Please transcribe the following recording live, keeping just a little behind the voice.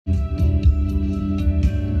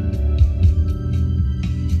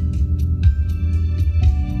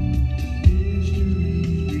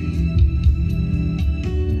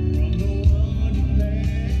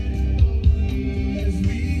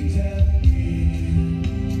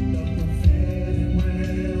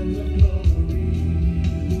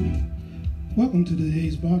welcome to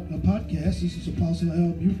today's podcast. This is Apostle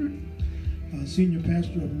Al Buford, Senior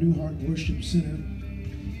Pastor of New Heart Worship Center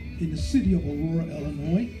in the city of Aurora,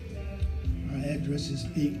 Illinois. Our address is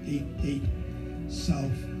 888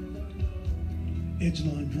 South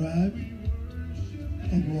Edgelon Drive,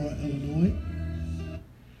 Aurora, Illinois,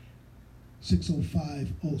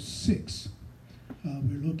 60506.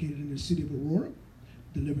 We're located in the city of Aurora.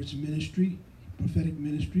 Deliverance ministry, prophetic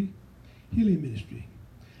ministry, healing ministry.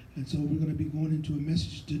 And so we're going to be going into a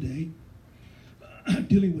message today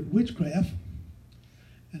dealing with witchcraft,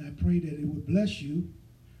 and I pray that it will bless you.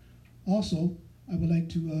 Also, I would like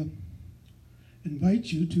to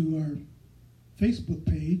invite you to our Facebook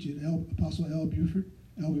page at Apostle Al Buford,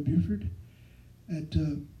 Albert Buford, at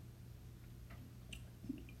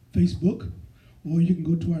Facebook, or you can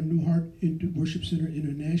go to our New Heart Worship Center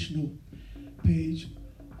International page,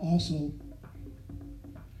 also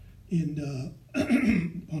in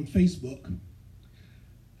on Facebook.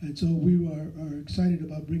 And so we are excited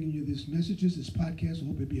about bringing you these messages, this podcast. I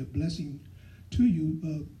hope it be a blessing to you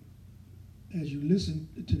as you listen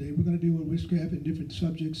today. We're going to deal with witchcraft and different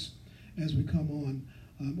subjects as we come on.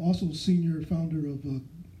 I'm also senior founder of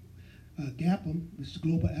GAPM, which is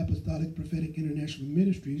Global Apostolic Prophetic International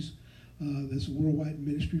Ministries. That's a worldwide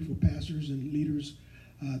ministry for pastors and leaders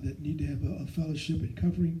that need to have a fellowship and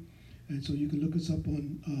covering. And so you can look us up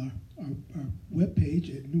on our webpage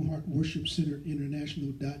at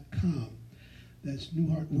newheartworshipcenterinternational.com. That's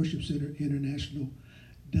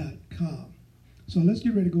newheartworshipcenterinternational.com. So let's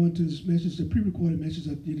get ready to go into this message, the pre-recorded message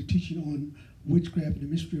I did a teaching on witchcraft and the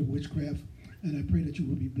mystery of witchcraft. And I pray that you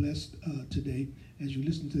will be blessed today as you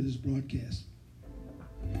listen to this broadcast.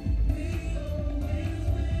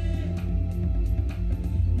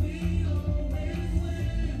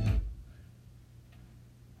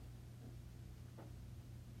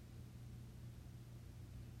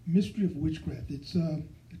 Mystery of witchcraft. It's a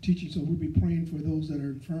teaching, so we'll be praying for those that are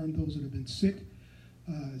infirm, those that have been sick.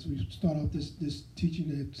 As we start off this teaching,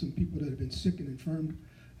 that some people that have been sick and infirmed.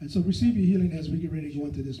 And so receive your healing as we get ready to go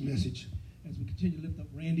into this message. As we continue to lift up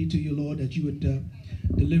Randy to you, Lord, that you would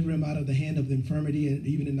deliver him out of the hand of the infirmity, and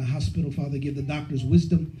even in the hospital, Father, give the doctors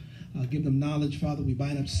wisdom, give them knowledge, Father. We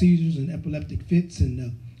bind up seizures and epileptic fits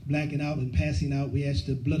and blacking out and passing out. We ask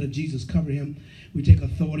the blood of Jesus cover him. We take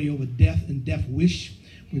authority over death and death wish.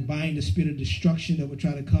 We bind the spirit of destruction that would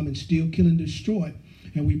try to come and steal, kill, and destroy.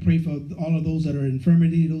 And we pray for all of those that are in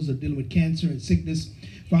infirmity, those that are dealing with cancer and sickness.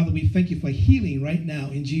 Father, we thank you for healing right now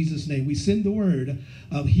in Jesus' name. We send the word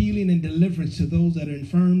of healing and deliverance to those that are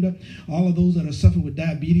infirmed, all of those that are suffering with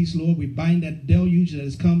diabetes, Lord. We bind that deluge that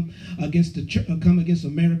has come against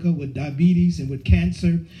America with diabetes and with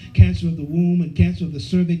cancer, cancer of the womb and cancer of the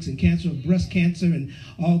cervix and cancer of breast cancer and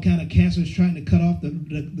all kind of cancers trying to cut off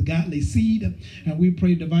the godly seed. And we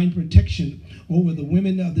pray divine protection over the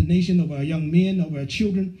women of the nation, over our young men, over our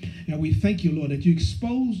children. And we thank you, Lord, that you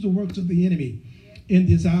expose the works of the enemy in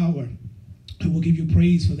this hour. And we'll give you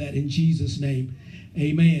praise for that in Jesus' name.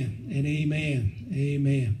 Amen and amen.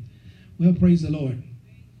 Amen. Well, praise the Lord.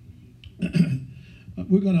 I'm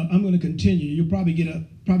going to continue. You'll probably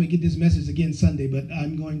get this message again Sunday, but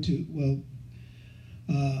I'm going to,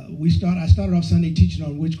 I started off Sunday teaching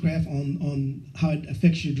on witchcraft, on how it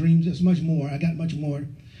affects your dreams. There's much more. I got much more.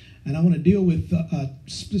 And I want to deal with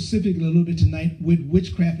specifically a little bit tonight with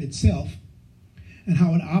witchcraft itself and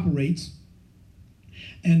how it operates.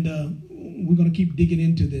 And we're going to keep digging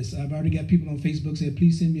into this. I've already got people on Facebook saying,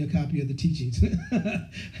 please send me a copy of the teachings.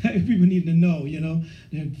 People need to know, you know.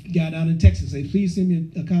 There's a guy down in Texas say, please send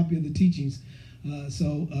me a copy of the teachings.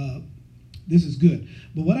 So this is good.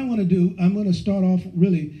 But what I want to do, I'm going to start off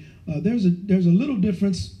really, there's a little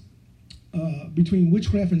difference between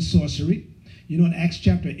witchcraft and sorcery. You know, in Acts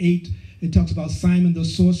chapter 8, it talks about Simon the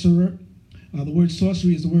sorcerer. The word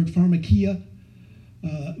sorcery is the word pharmakia.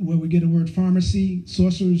 Where we get the word pharmacy.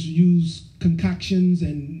 Sorcerers use concoctions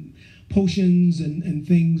and potions and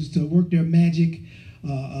things to work their magic.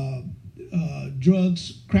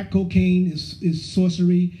 Drugs, crack cocaine is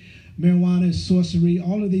sorcery. Marijuana is sorcery.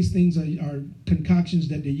 All of these things are concoctions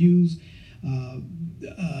that they use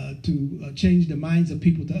to change the minds of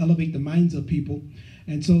people, to elevate the minds of people.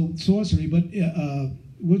 And so sorcery, but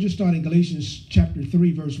we'll just start in Galatians chapter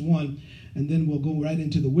 3, verse 1, and then we'll go right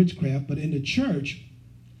into the witchcraft. But in the church,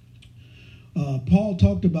 Paul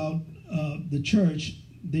talked about the church.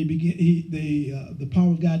 The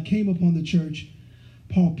power of God came upon the church.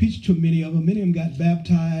 Paul preached to many of them. Many of them got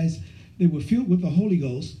baptized. They were filled with the Holy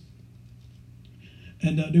Ghost.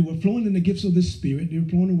 And they were flowing in the gifts of the Spirit. They were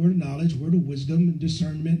flowing in the word of knowledge, word of wisdom, and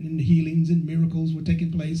discernment, and healings and miracles were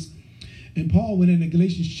taking place. And Paul went into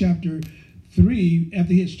Galatians chapter 3,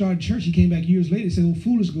 after he had started church, he came back years later. He said, "Oh,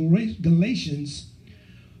 foolish Galatians,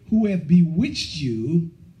 who have bewitched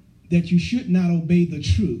you that you should not obey the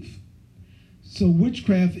truth." So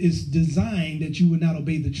witchcraft is designed that you would not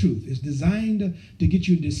obey the truth. It's designed to get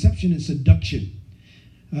you in deception and seduction.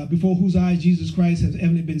 Before whose eyes Jesus Christ has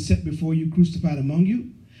evidently been set before you, crucified among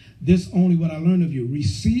you. This only what I learned of you.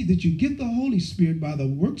 Receive that you get the Holy Spirit by the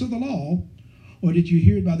works of the law, or did you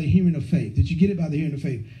hear it by the hearing of faith? Did you get it by the hearing of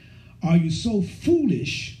faith? Are you so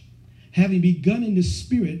foolish, having begun in the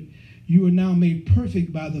Spirit, you are now made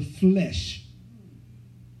perfect by the flesh?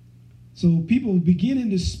 So people begin in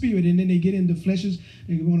the Spirit, and then they get into fleshes.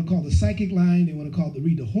 They want to call the psychic line. They want to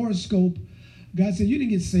read the horoscope. God said, you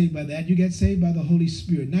didn't get saved by that. You got saved by the Holy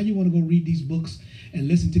Spirit. Now you want to go read these books and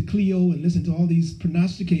listen to Cleo and listen to all these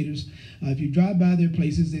prognosticators. If you drive by their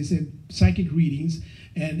places, they said psychic readings,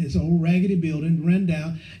 and it's an old raggedy building, run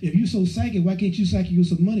down. If you're so psychic, why can't you psychic you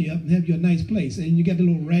some money up and have you a nice place? And you got the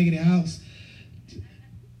little raggedy house,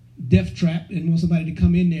 death trap, and want somebody to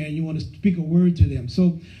come in there and you want to speak a word to them.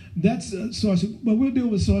 So that's sorcery. But we'll deal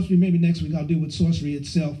with sorcery maybe next week. I'll deal with sorcery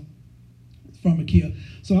itself, pharmakia.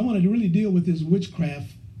 So I wanted to really deal with this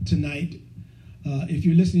witchcraft tonight. If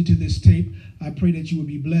you're listening to this tape, I pray that you will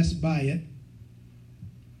be blessed by it.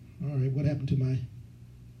 All right, what happened to my...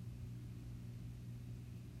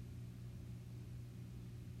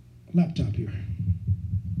 laptop here?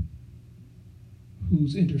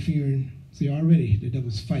 Who's interfering? See, already, the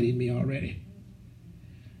devil's fighting me already.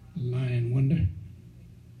 Lying wonder.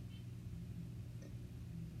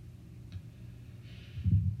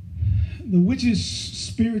 The witch's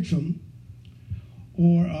spirituum,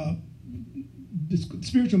 or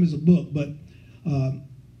spirituum is a book, but a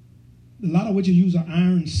lot of witches use an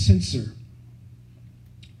iron censer.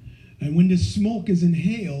 And when this smoke is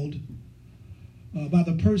inhaled by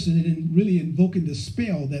the person, and really invoking the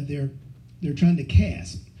spell that they're trying to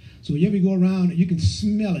cast. So you ever go around and you can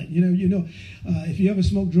smell it. If you ever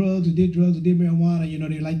smoked drugs or did marijuana,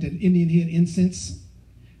 they like that Indian head incense,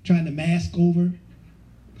 trying to mask over.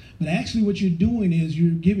 But actually what you're doing is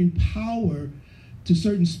you're giving power to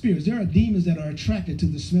certain spirits. There are demons that are attracted to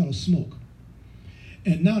the smell of smoke.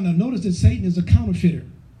 And now notice that Satan is a counterfeiter.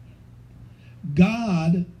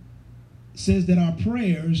 God says that our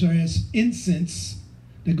prayers are as incense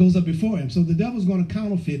that goes up before him. So the devil's going to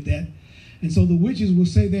counterfeit that. And so the witches will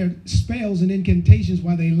say their spells and incantations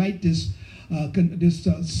while they light this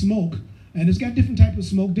smoke. And it's got different type of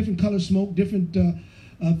smoke, different color smoke, different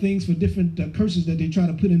things for different curses that they try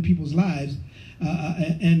to put in people's lives.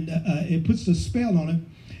 And it puts the spell on it.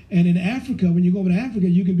 And in Africa, when you go over to Africa,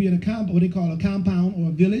 you can be in what they call a compound or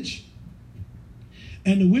a village.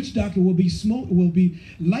 And the witch doctor will be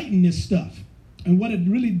lighting this stuff. And what it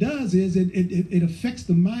really does is it affects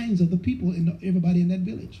the minds of the people, everybody in that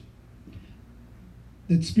village.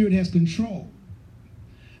 That spirit has control.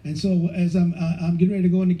 And so as I'm getting ready to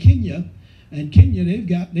go into Kenya, and Kenya,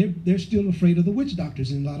 they're still afraid of the witch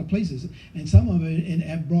doctors in a lot of places. And some of them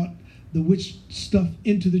have brought the witch stuff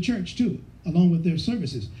into the church too, along with their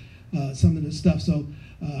services, some of the stuff. So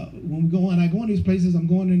when I go in these places, I'm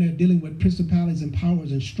going in there dealing with principalities and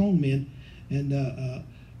powers and strong men, and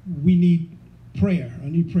we need prayer. I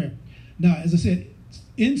need prayer. Now, as I said,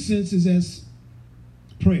 incense is as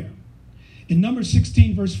prayer. In Numbers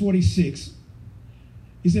 16, verse 46,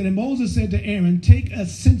 he said, and Moses said to Aaron, take a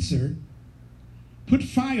censer, put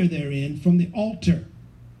fire therein from the altar.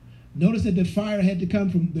 Notice that the fire had to come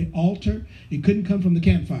from the altar. It couldn't come from the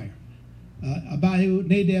campfire.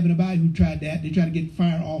 Nadab and Abihu tried that. They tried to get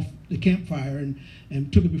fire off the campfire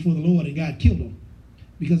and took it before the Lord, and God killed them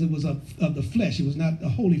because it was of the flesh. It was not a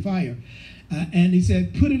holy fire. And he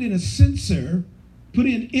said, put it in a censer, put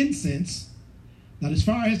in incense. Now this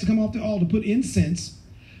fire has to come off the altar, put incense,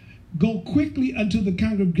 go quickly unto the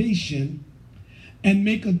congregation and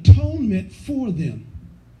make atonement for them.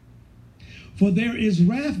 For there is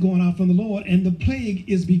wrath going out from the Lord, and the plague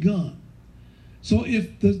is begun. So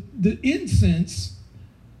if the incense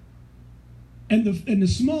and the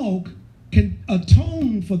smoke can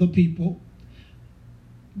atone for the people,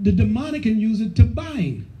 the demonic can use it to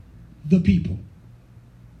bind the people.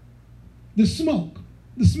 The smoke,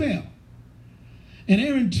 the smell. And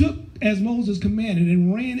Aaron took as Moses commanded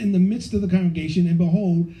and ran in the midst of the congregation, and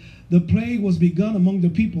behold, the plague was begun among the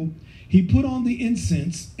people. He put on the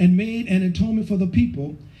incense and made an atonement for the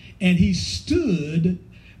people, and he stood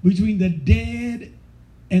between the dead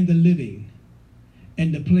and the living,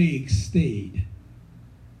 and the plague stayed.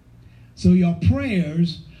 So our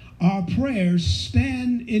prayers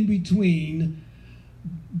stand in between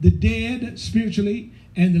the dead spiritually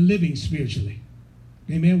and the living spiritually.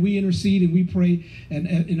 Amen. We intercede and we pray and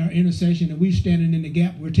in our intercession, and we standing in the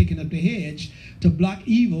gap. We're taking up the hedge to block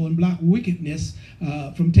evil and block wickedness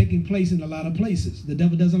from taking place in a lot of places. The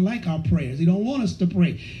devil doesn't like our prayers. He don't want us to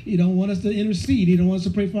pray. He don't want us to intercede. He don't want us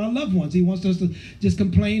to pray for our loved ones. He wants us to just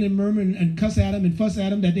complain and murmur and cuss at them and fuss at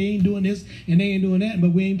them that they ain't doing this and they ain't doing that,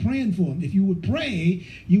 but we ain't praying for them. If you would pray,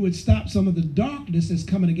 you would stop some of the darkness that's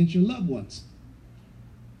coming against your loved ones.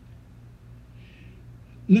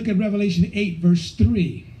 Look at Revelation 8, verse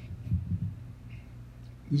 3.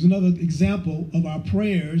 There's another example of our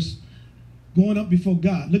prayers going up before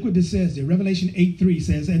God. Look what this says there. Revelation 8:3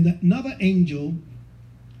 says, and another angel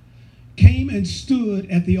came and stood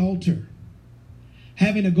at the altar,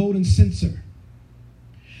 having a golden censer.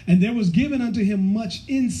 And there was given unto him much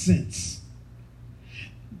incense,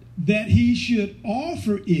 that he should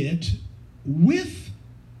offer it with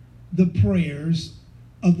the prayers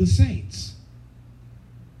of the saints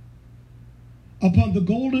upon the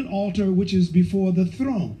golden altar which is before the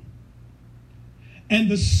throne. And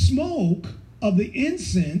the smoke of the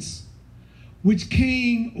incense which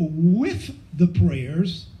came with the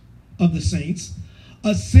prayers of the saints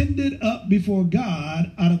ascended up before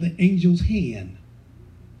God out of the angel's hand.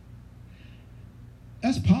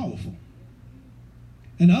 That's powerful.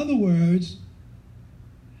 In other words,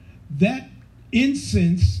 that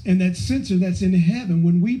incense and that censer that's in heaven,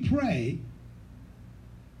 when we pray,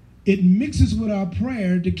 it mixes with our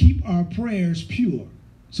prayer to keep our prayers pure.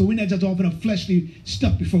 So we're not just offering up fleshly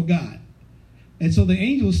stuff before God. And so the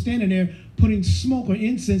angel is standing there putting smoke or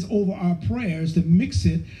incense over our prayers to mix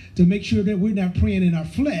it, to make sure that we're not praying in our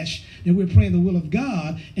flesh, that we're praying the will of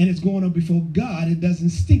God, and it's going up before God. It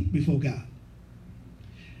doesn't stink before God.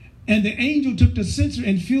 And the angel took the censer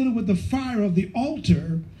and filled it with the fire of the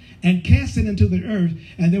altar and cast it into the earth.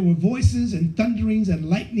 And there were voices and thunderings and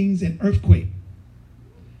lightnings and earthquake.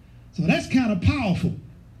 So that's kind of powerful,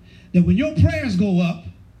 that when your prayers go up,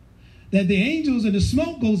 that the angels and the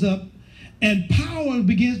smoke goes up and power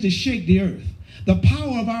begins to shake the earth. The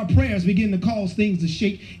power of our prayers begin to cause things to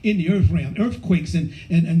shake in the earth realm, earthquakes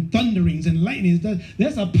and thunderings and lightnings.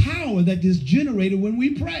 There's a power that is generated when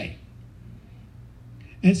we pray.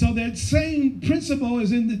 And so that same principle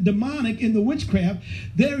is in the demonic, in the witchcraft.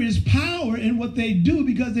 There is power in what they do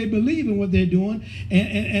because they believe in what they're doing,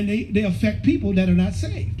 and they affect people that are not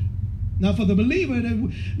saved. Now, for the believer,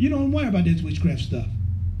 you don't worry about this witchcraft stuff.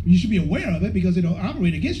 You should be aware of it because it'll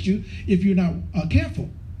operate against you if you're not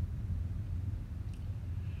careful.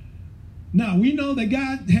 Now, we know that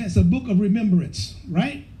God has a book of remembrance,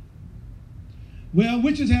 right? Well,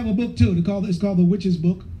 witches have a book too. It's called the witch's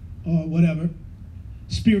book or whatever.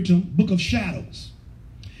 Spiritual book of shadows.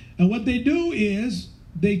 And what they do is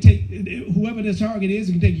they take whoever the target is.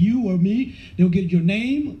 It can take you or me. They'll get your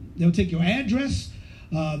name. They'll take your address.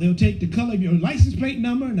 They'll take the color of your license plate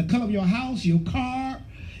number and the color of your house, your car,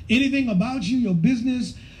 anything about you, your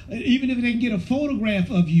business, even if they can get a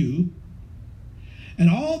photograph of you. And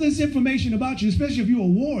all this information about you, especially if you're a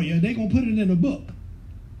warrior, they're going to put it in a book.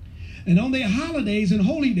 And on their holidays and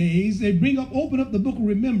holy days, they open up the book of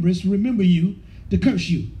remembrance to remember you, to curse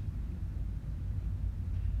you.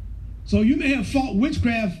 So you may have fought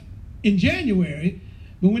witchcraft in January,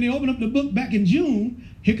 but when they open up the book back in June,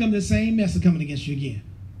 here comes the same mess coming against you again.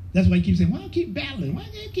 That's why you keep saying, why do you keep battling? Why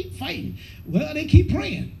do they keep fighting? Well, they keep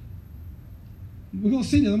praying. We're going to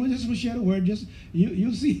see this. I'm just going to share the word.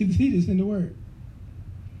 You'll see this in the word.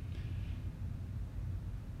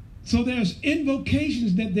 So there's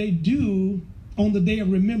invocations that they do on the day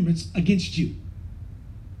of remembrance against you.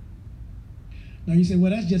 Now you say,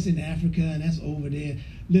 well, that's just in Africa and that's over there.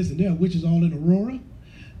 Listen, there are witches all in Aurora.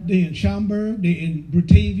 They're in Schaumburg. They're in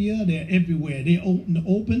Batavia. They're everywhere. They're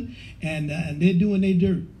open and they're doing their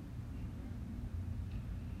dirt.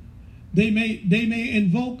 They may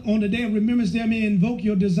invoke, on the day of remembrance, they may invoke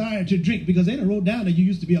your desire to drink because they done wrote down that you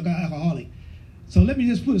used to be an alcoholic. So let me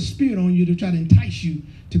just put a spirit on you to try to entice you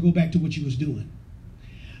to go back to what you was doing.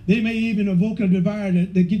 They may even invoke a desire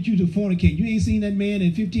to get you to fornicate. You ain't seen that man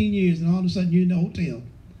in 15 years and all of a sudden you're in the hotel.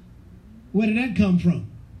 Where did that come from?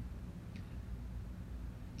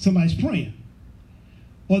 Somebody's praying.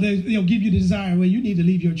 Or they'll give you the desire, well, you need to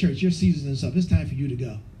leave your church, your seasons and stuff. It's time for you to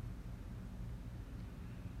go.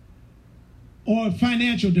 Or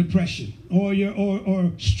financial depression,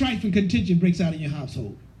 or strife and contention breaks out in your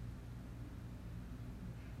household.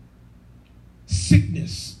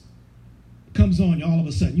 Sickness comes on you all of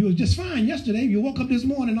a sudden. You were just fine yesterday. You woke up this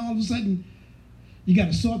morning, all of a sudden, you got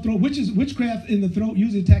a sore throat. Witchcraft in the throat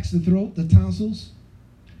usually attacks the throat, the tonsils.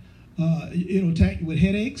 It'll attack you with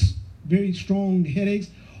headaches, very strong headaches,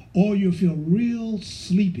 or you'll feel real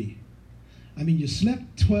sleepy. I mean, you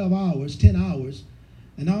slept 12 hours, 10 hours,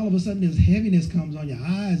 And all of a sudden this heaviness comes on, your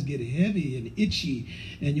eyes get heavy and itchy,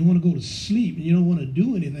 and you want to go to sleep, and you don't want to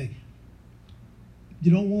do anything.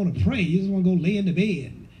 You don't want to pray. You just want to go lay in the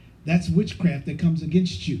bed. That's witchcraft that comes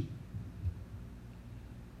against you.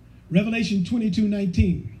 Revelation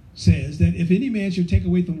 22:19 says that if any man shall take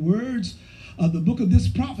away the words of the book of this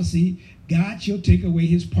prophecy, God shall take away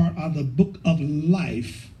his part of the book of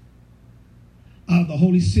life out of the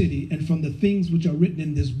holy city and from the things which are written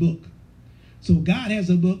in this book. So God has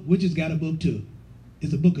a book, witches got a book too.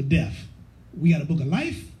 It's a book of death. We got a book of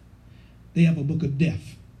life. They have a book of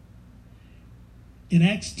death. In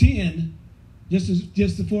Acts 10,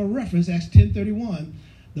 just for a reference, Acts 10:31,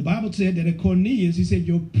 the Bible said that at Cornelius, he said,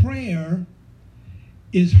 your prayer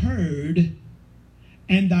is heard,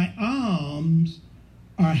 and thy alms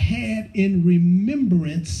are had in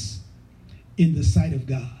remembrance in the sight of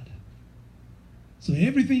God. So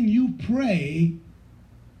everything you pray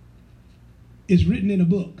is written in a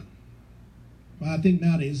book. Well, I think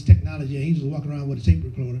nowadays technology, angels walking around with a tape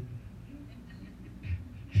recorder,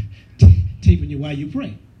 taping you while you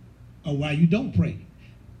pray or while you don't pray.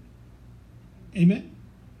 Amen.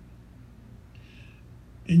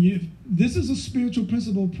 And this is a spiritual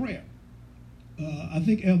principle of prayer. I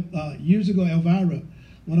think years ago, Elvira,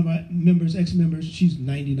 one of our members, ex-members, she's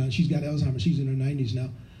 99. She's got Alzheimer's. She's in her 90s now.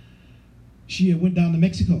 She went down to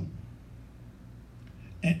Mexico.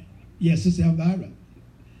 Yes, Sister Elvira.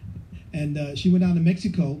 And she went down to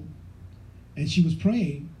Mexico, and she was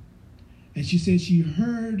praying, and she said she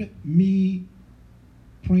heard me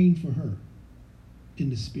praying for her in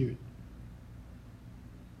the spirit.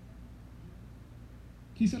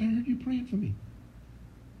 She said, I heard you praying for me.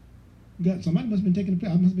 Somebody must have been taking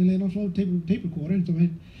I must have been laying on the floor with a tape recorder, and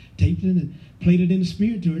somebody taped it and played it in the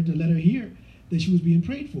spirit to her to let her hear that she was being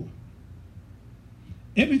prayed for.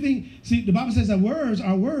 Everything, see, the Bible says that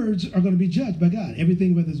our words are going to be judged by God.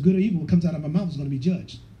 Everything, whether it's good or evil, what comes out of my mouth is going to be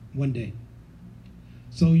judged one day.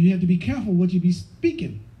 So you have to be careful what you be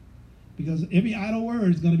speaking, because every idle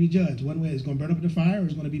word is going to be judged. One way it's going to burn up in the fire, or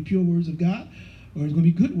it's going to be pure words of God, or it's going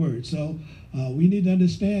to be good words. So we need to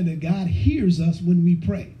understand that God hears us when we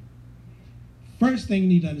pray. First thing you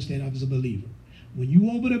need to understand as a believer, when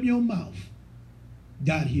you open up your mouth,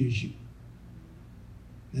 God hears you.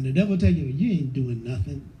 And the devil tell you, you ain't doing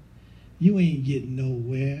nothing. You ain't getting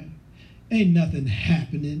nowhere. Ain't nothing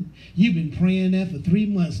happening. You've been praying that for 3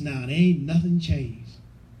 months now. There ain't nothing changed.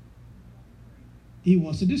 He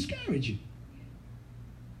wants to discourage you.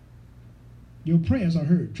 Your prayers are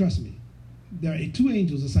heard. Trust me. There are 2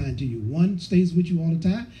 angels assigned to you. One stays with you all the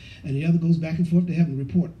time, and the other goes back and forth to heaven to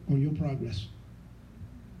report on your progress.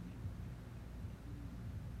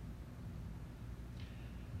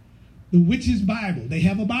 The witch's Bible. They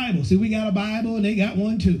have a Bible. See, we got a Bible, and they got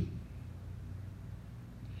one too.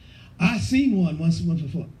 I seen one once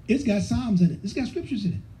before. It's got Psalms in it. It's got scriptures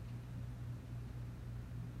in it.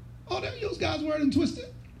 Oh, they use God's word and twist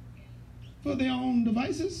it for their own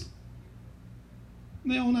devices,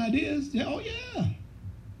 their own ideas. Yeah, oh, yeah.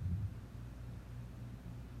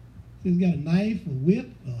 It's got a knife, a whip,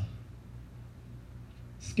 a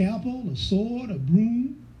scalpel, a sword, a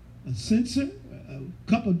broom, a censer, a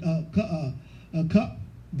cup,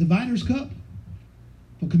 divider's cup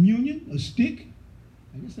for communion, a stick.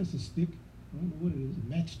 I guess that's a stick. I don't know what it is, a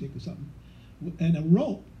matchstick or something. And a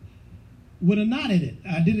rope with a knot in it.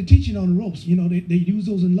 I did a teaching on the ropes. You know, they use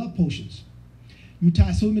those in love potions. You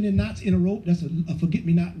tie so many knots in a rope. That's a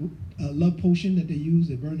forget-me-not love potion that they use.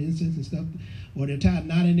 They burn incense and stuff. Or they tie a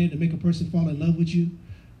knot in there to make a person fall in love with you.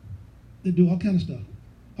 They do all kind of stuff.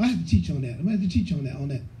 I have to teach on that. I'm going to have to teach on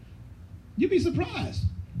that. You'd be surprised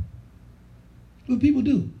what people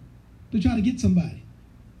do to try to get somebody.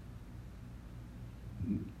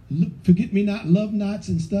 Forget-me-not, love knots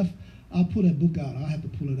and stuff. I'll pull that book out. I'll have to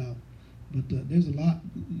pull it out. But there's a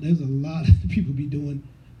lot that people be doing.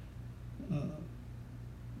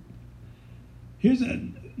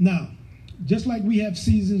 Now, just like we have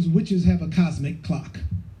seasons, witches have a cosmic clock.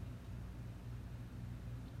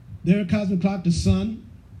 Their cosmic clock, the sun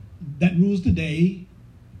that rules the day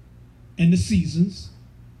and the seasons,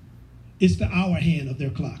 it's the hour hand of their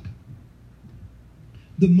clock.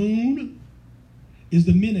 The moon is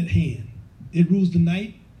the minute hand. It rules the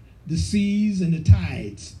night, the seas, and the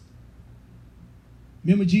tides.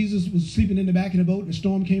 Remember Jesus was sleeping in the back of the boat and a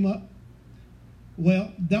storm came up?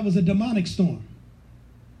 Well, that was a demonic storm.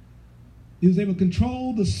 He was able to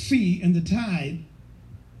control the sea and the tide,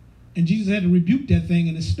 and Jesus had to rebuke that thing,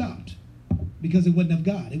 and it stopped because it wasn't of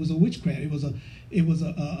God. It was a witchcraft. It was a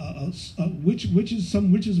witches.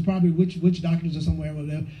 Some witches are probably witch doctors or somewhere over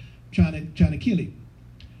there trying to kill him.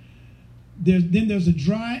 There's a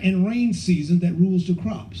dry and rain season that rules the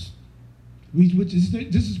crops. This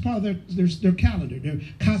is part of their calendar, their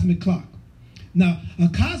cosmic clock. Now, a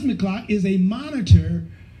cosmic clock is a monitor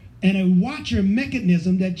and a watcher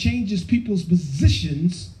mechanism that changes people's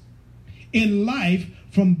positions in life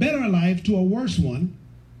from better life to a worse one,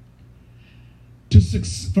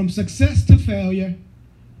 from success to failure,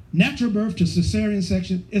 natural birth to cesarean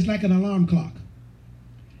section. It's like an alarm clock.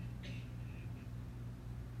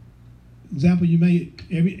 Example, you may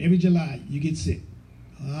every July you get sick.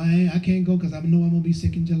 I can't go because I know I'm gonna be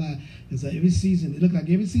sick in July. It's like every season. It looks like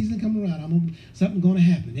every season come around, something gonna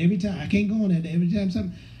happen. Every time I can't go on that. Every time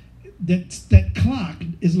something. That clock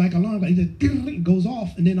is like an alarm clock. It goes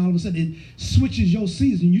off, and then all of a sudden it switches your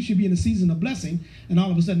season. You should be in a season of blessing, and all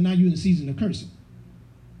of a sudden now you're in a season of cursing.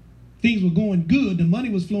 Things were going good, the money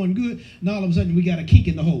was flowing good, and all of a sudden we got a kink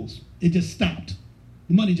in the hose. It just stopped.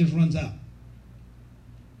 The money just runs out.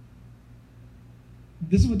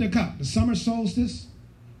 This is what they're called. The summer solstice.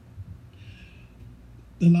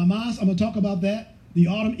 The Lammas, I'm going to talk about that. The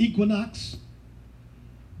autumn equinox.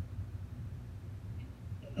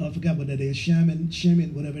 I forgot what that is. Shaman,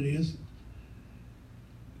 whatever it is.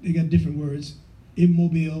 They got different words.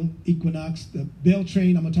 Immobile, equinox, the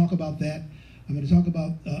Beltane, I'm going to talk about that. I'm going to talk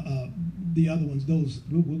about the other ones. Those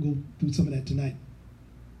we'll go through some of that tonight.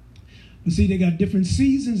 But see, they got different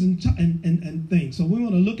seasons and things. So we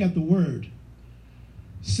want to look at the word.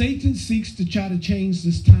 Satan seeks to try to change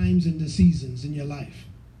the times and the seasons in your life.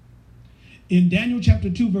 In Daniel chapter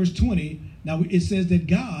 2, verse 20, now it says that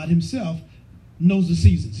God himself knows the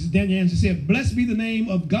seasons. Daniel answered said, "Blessed be the name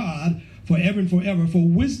of God forever and forever, for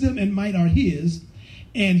wisdom and might are his,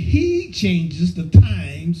 and he changes the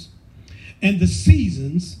times and the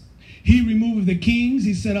seasons. He removed the kings,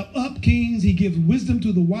 he set up kings, he gives wisdom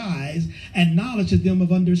to the wise and knowledge to them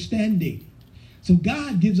of understanding." So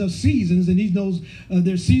God gives us seasons, and he knows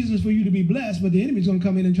there's seasons for you to be blessed, but the enemy's going to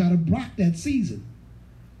come in and try to block that season.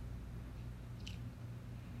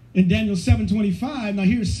 In Daniel 7:25, now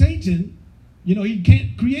here's Satan. You know, he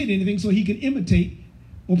can't create anything, so he can imitate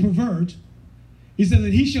or pervert. He says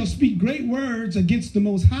that he shall speak great words against the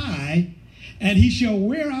Most High, and he shall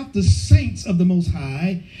wear out the saints of the Most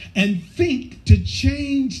High, and think to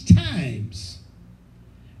change times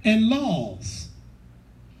and laws.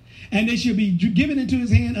 And they shall be given into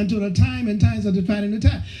his hand until the time and times of defining the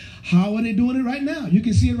time. How are they doing it right now? You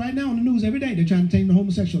can see it right now on the news every day. They're trying to change the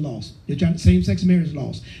homosexual laws. They're trying to same-sex marriage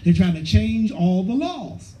laws. They're trying to change all the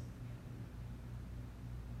laws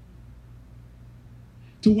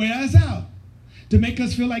to wear us out, to make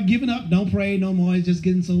us feel like giving up. Don't pray no more. It's just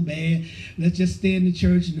getting so bad. Let's just stay in the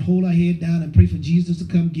church and hold our head down and pray for Jesus to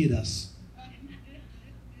come get us.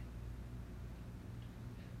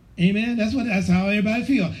 Amen. That's how everybody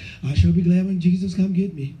feel. I shall be glad when Jesus come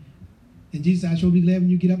get me. And Jesus, I shall be glad when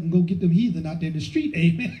you get up and go get them heathen out there in the street.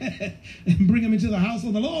 Amen. And bring them into the house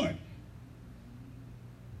of the Lord.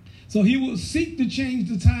 So he will seek to change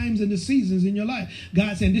the times and the seasons in your life.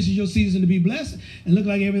 God saying this is your season to be blessed, and look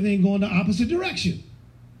like everything going the opposite direction.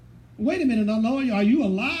 Wait a minute, no, Lord, are you a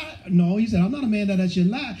lie? No, he said, I'm not a man that I should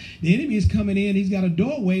lie. The enemy is coming in. He's got a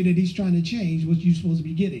doorway that he's trying to change what you're supposed to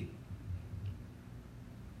be getting.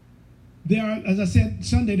 There are, as I said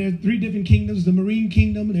Sunday, there are three different kingdoms. The marine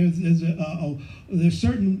kingdom, there's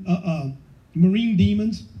certain marine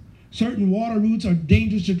demons. Certain water routes are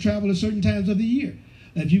dangerous to travel at certain times of the year.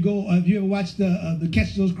 If you ever watch the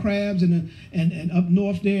catch those crabs and up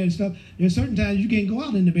north there and stuff, there's certain times you can't go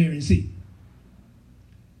out in the Bering Sea.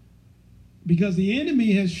 Because the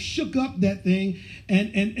enemy has shook up that thing,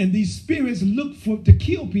 and these spirits look to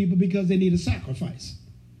kill people because they need a sacrifice.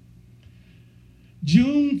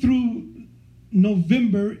 June through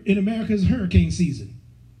November in America is hurricane season.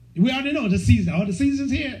 We already know the season. All the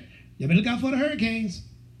season's here. You better look out for the hurricanes.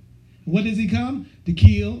 What does he come? To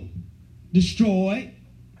kill, destroy,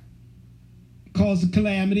 cause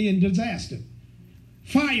calamity and disaster.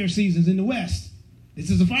 Fire seasons in the West.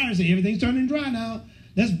 This is a fire season. Everything's turning dry now.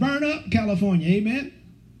 Let's burn up California. Amen.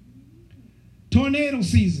 Tornado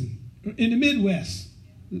season in the Midwest.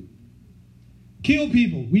 Kill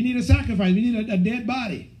people. We need a sacrifice. We need a dead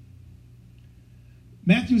body.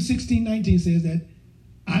 Matthew 16:19 says that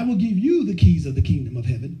I will give you the keys of the kingdom of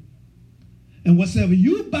heaven. And whatsoever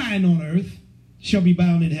you bind on earth shall be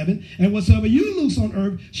bound in heaven. And whatsoever you loose on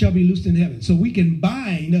earth shall be loosed in heaven. So we can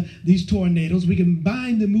bind these tornadoes. We can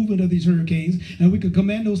bind the movement of these hurricanes. And we can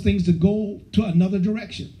command those things to go to another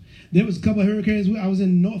direction. There was a couple of hurricanes. I was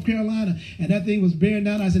in North Carolina, and that thing was bearing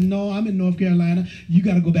down. I said, no, I'm in North Carolina. You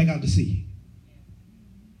got to go back out to sea.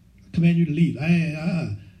 Command you to leave.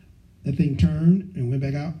 That thing turned and went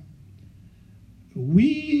back out.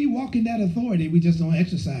 We walk in that authority, we just don't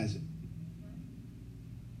exercise it.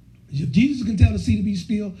 If Jesus can tell the sea to be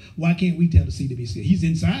still, why can't we tell the sea to be still? He's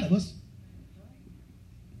inside of us.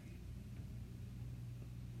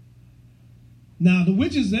 Now, the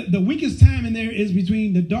weakest time in there is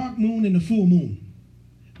between the dark moon and the full moon.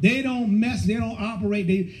 They don't mess, they don't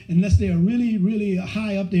operate, unless they are really, really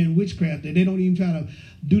high up there in witchcraft, they don't even try to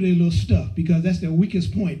do their little stuff, because that's their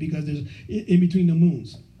weakest point, because there's in between the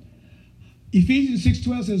moons. Ephesians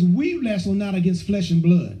 6:12 says, we wrestle not against flesh and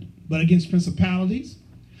blood, but against principalities,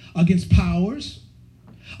 against powers,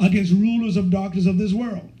 against rulers of darkness of this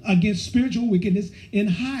world, against spiritual wickedness in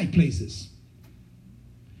high places.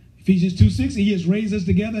 Ephesians 2:6, he has raised us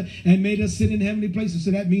together and made us sit in heavenly places.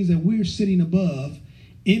 So that means that we're sitting above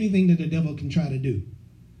anything that the devil can try to do.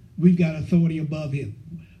 We've got authority above him.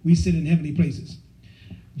 We sit in heavenly places.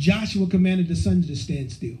 Joshua commanded the sun to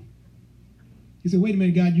stand still. He said, wait a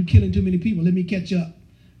minute, God, you're killing too many people. Let me catch up.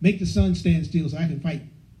 Make the sun stand still so I can fight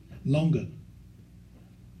longer.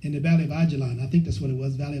 In the Valley of Ajalon, I think that's what it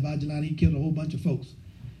was, Valley of Ajalon, he killed a whole bunch of folks.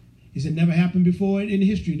 He said, never happened before in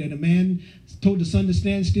history that a man told the sun to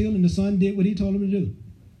stand still and the sun did what he told him to do.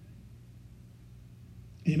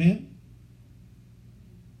 Amen?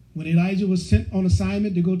 When Elijah was sent on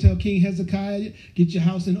assignment to go tell King Hezekiah, get your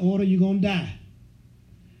house in order, you're going to die.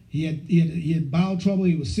 He had bowel trouble.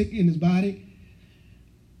 He was sick in his body.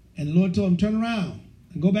 And the Lord told him, turn around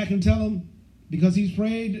and go back and tell him, because he's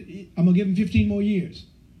prayed, I'm going to give him 15 more years.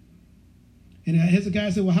 And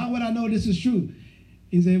Hezekiah said, well, how would I know this is true?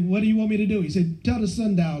 He said, what do you want me to do? He said, tell the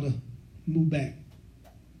sundial to move back.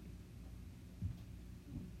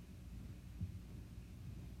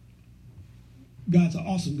 God's an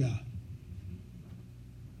awesome God.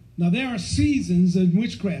 Now, there are seasons in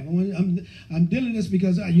witchcraft. I'm dealing this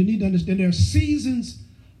because you need to understand there are seasons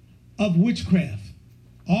of witchcraft.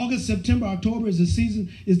 August, September, October is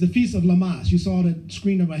the Feast of Lammas. You saw the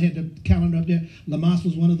screen of my head, the calendar up there. Lammas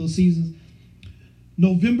was one of those seasons.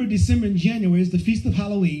 November, December, and January is the Feast of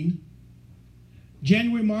Halloween.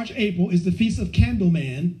 January, March, April is the Feast of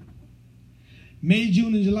Candleman. May,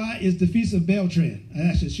 June, and July is the Feast of Beltran.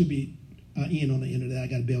 Actually, it should be N on the end of that. I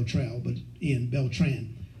got Beltrel, but N,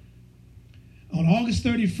 Beltran. On August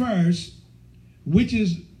 31st,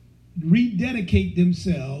 witches rededicate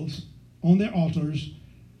themselves on their altars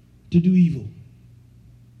to do evil.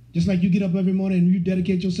 Just like you get up every morning and you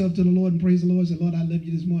dedicate yourself to the Lord and praise the Lord and say, Lord, I love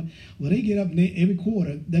you this morning. Well, they get up and every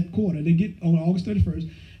quarter, they get on August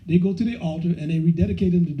 31st, they go to the altar and they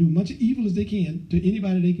rededicate them to do as much evil as they can to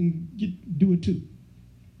anybody they can do it to.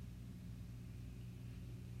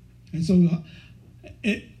 And so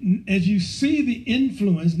as you see the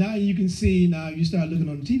influence, now you can see, now you start looking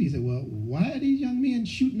on the TV and say, well, why are these young men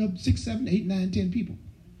shooting up 6, 7, 8, 9, 10 people?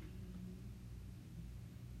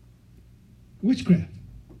 Witchcraft.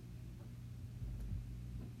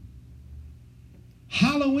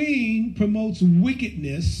 Halloween promotes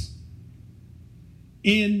wickedness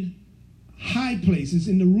in high places,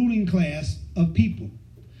 in the ruling class of people.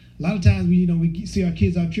 A lot of times we see our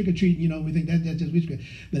kids out trick-or-treating, we think that's just witchcraft.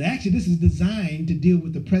 But actually this is designed to deal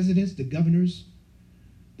with the presidents, the governors,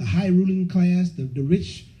 the high ruling class, the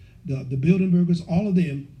rich, the Bilderbergers, all of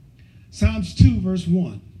them. Psalms 2 verse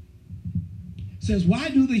 1 says, why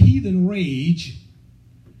do the heathen rage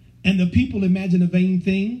and the people imagine a vain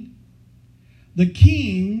thing? The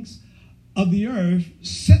kings of the earth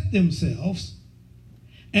set themselves,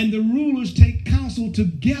 and the rulers take counsel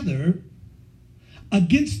together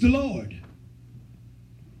against the Lord,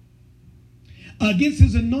 against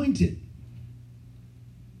his anointed.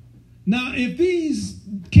 Now, if these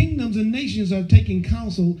kingdoms and nations are taking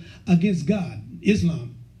counsel against God,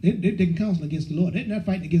 Islam, they're taking counsel against the Lord. They're not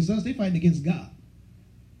fighting against us, they're fighting against God.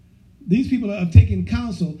 These people are taking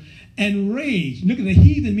counsel and rage. Look at the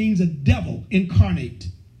heathen means a devil incarnate.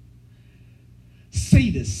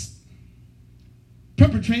 Sadists,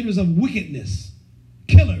 perpetrators of wickedness,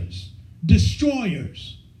 killers,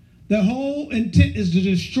 destroyers. Their whole intent is to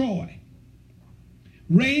destroy.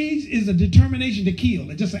 Rage is a determination to kill.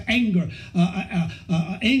 It's just an anger,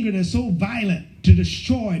 anger that's so violent to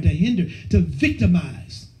destroy, to hinder, to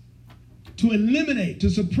victimize, to eliminate, to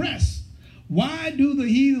suppress. Why do the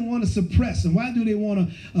heathen want to suppress, and why do they want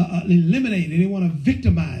to eliminate, and they want to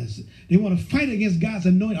victimize? They want to fight against God's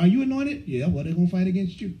anointed. Are you anointed? Yeah, well, they're going to fight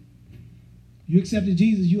against you. You accepted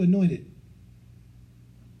Jesus, you're anointed.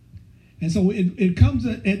 And so it comes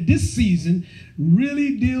at this season,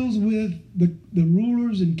 really deals with the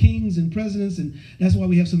rulers and kings and presidents, and that's why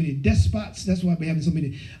we have so many despots. That's why we're having so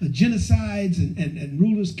many genocides and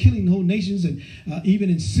rulers killing whole nations. And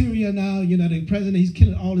even in Syria now, the president, he's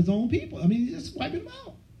killing all his own people. I mean, he's just wiping them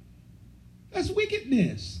out. That's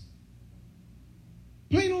wickedness.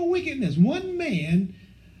 Plain old wickedness. One man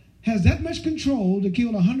has that much control to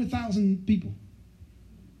kill 100,000 people.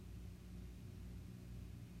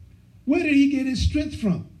 Where did he get his strength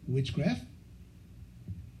from? Witchcraft.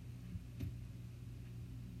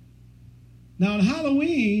 Now, on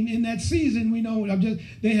Halloween, in that season, we know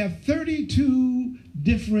they have 32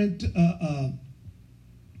 different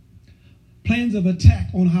plans of attack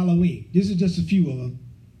on Halloween. This is just a few of them.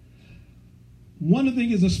 One of the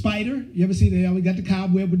things is a spider. You ever see they always got the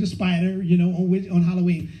cobweb with the spider, on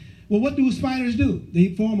Halloween. Well, what do spiders do?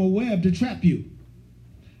 They form a web to trap you.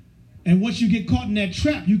 And once you get caught in that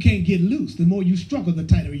trap, you can't get loose. The more you struggle, the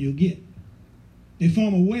tighter you'll get. They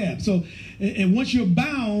form a web. So, and once you're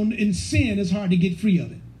bound in sin, it's hard to get free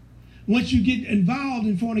of it. Once you get involved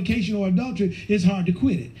in fornication or adultery, it's hard to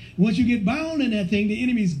quit it. Once you get bound in that thing, the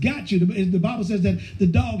enemy's got you. The Bible says that the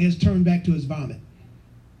dog has turned back to his vomit.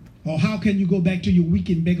 Or how can you go back to your weak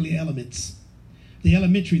and beggarly elements? The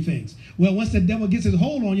elementary things. Well, once the devil gets his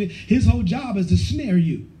hold on you, his whole job is to snare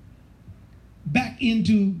you back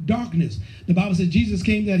into darkness. The Bible says Jesus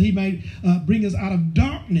came that he might bring us out of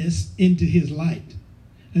darkness into his light.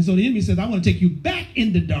 And so the enemy says, I want to take you back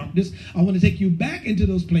into darkness. I want to take you back into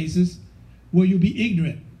those places where you'll be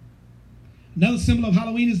ignorant. Another symbol of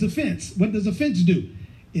Halloween is the fence. What does a fence do?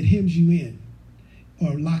 It hems you in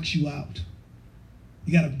or locks you out.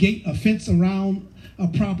 You got a gate, a fence around a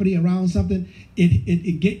property, around something.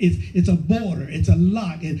 It's a border. It's a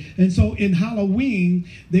lock. And so in Halloween,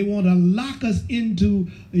 they want to lock us into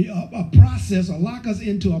a process, or lock us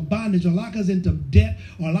into a bondage, or lock us into debt,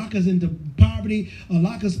 or lock us into poverty, or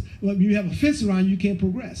lock us. Well, you have a fence around you, can't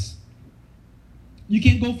progress. You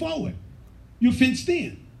can't go forward. You're fenced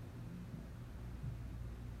in.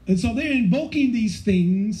 And so they're invoking these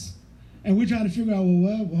things. And we're trying to figure out,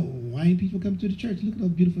 well, why ain't people coming to the church? Look at those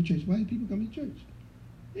beautiful churches. Why ain't people coming to church?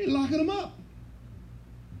 They're locking them up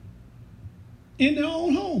in their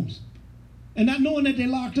own homes and not knowing that they're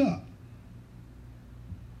locked up.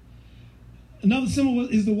 Another symbol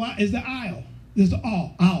is the owl. There's the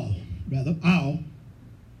owl.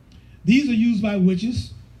 These are used by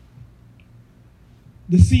witches,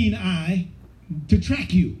 the seeing eye, to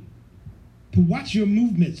track you, to watch your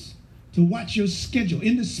movements, to watch your schedule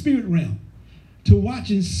in the spirit realm, to watch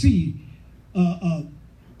and see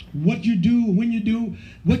what you do, when you do,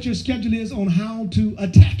 what your schedule is on how to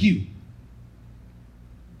attack you.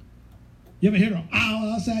 You ever hear an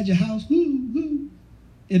owl outside your house? Whoo, whoo,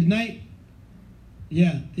 at night?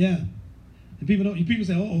 Yeah. And people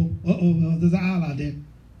say, there's an owl out there.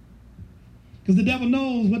 Because the devil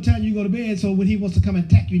knows what time you go to bed, so when he wants to come and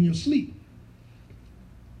attack you in your sleep,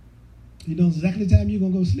 he knows exactly the time you're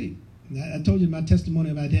going to go to sleep. I told you my testimony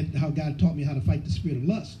about that, how God taught me how to fight the spirit of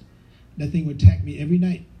lust. That thing would attack me every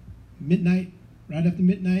night, midnight, right after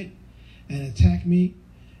midnight, and attack me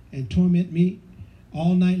and torment me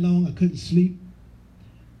all night long. I couldn't sleep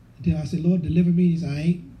until I said, Lord, deliver me. He said, I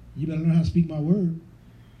ain't. You better learn how to speak my word.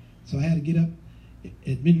 So I had to get up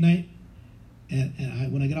at midnight,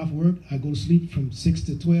 and when I get off work, I go to sleep from 6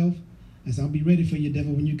 to 12. I said, I'll be ready for you,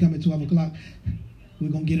 devil. When you come at 12 o'clock, we're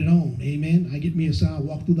going to get it on. Amen. I get me a psalm,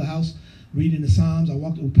 walk through the house, reading the Psalms. I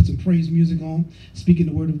put some praise music on, speaking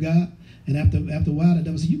the word of God. And after a while, the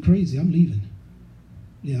devil said, you crazy. I'm leaving.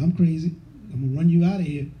 Yeah, I'm crazy. I'm going to run you out of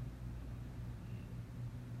here.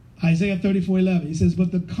 Isaiah 34:11. He says,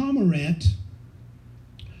 but the cormorant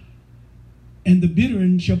and the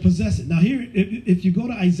bittern shall possess it. Now here, if you go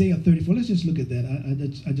to Isaiah 34, let's just look at that.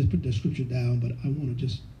 I just put the scripture down, but I want to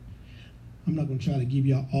I'm not going to try to give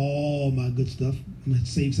y'all all my good stuff. I'm going to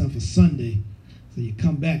save some for Sunday so you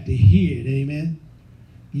come back to hear it, amen?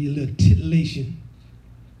 Give you a little titillation.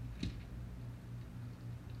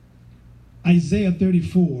 Isaiah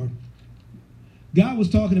 34. God was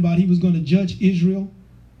talking about he was going to judge Israel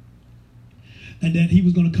and that he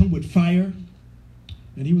was going to come with fire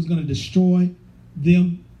and he was going to destroy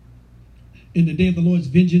them in the day of the Lord's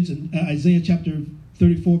vengeance. And Isaiah chapter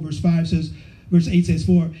 34 verse 8 says,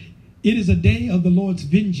 for it is a day of the Lord's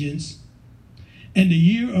vengeance and a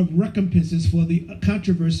year of recompenses for the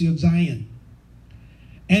controversy of Zion.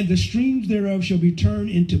 And the streams thereof shall be turned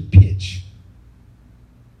into pitch.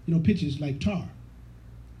 You know, pitch is like tar.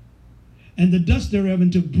 And the dust thereof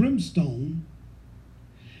into brimstone.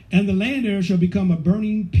 And the land thereof shall become a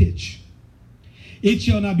burning pitch. It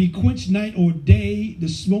shall not be quenched night or day. The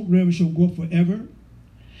smoke thereof shall go up forever.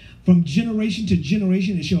 From generation to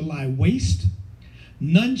generation it shall lie waste.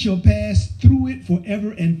 None shall pass through it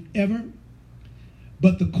forever and ever.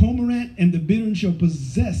 But the cormorant and the bittern shall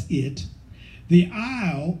possess it. The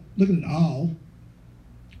owl, look at it, owl,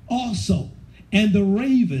 also, and the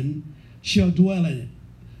raven shall dwell in it.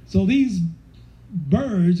 So these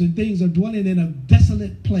birds and things are dwelling in a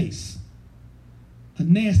desolate place, a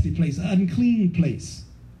nasty place, an unclean place.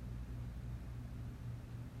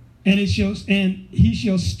 And he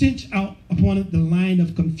shall stench out upon it the line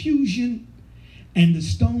of confusion and the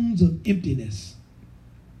stones of emptiness.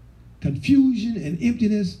 Confusion and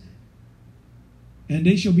emptiness. And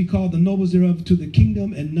they shall be called the nobles thereof to the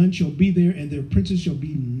kingdom, and none shall be there, and their princes shall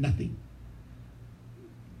be nothing.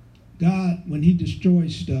 God, when he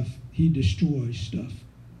destroys stuff, he destroys stuff.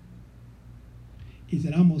 He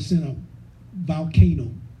said, I'm going to send a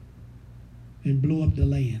volcano and blow up the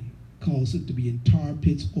land. Cause it to be in tar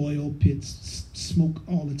pits, oil pits, smoke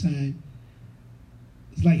all the time.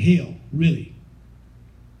 It's like hell, really.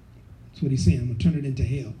 That's what he's saying. I'm going to turn it into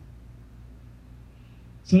hell.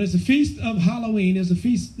 So there's a feast of Halloween. There's a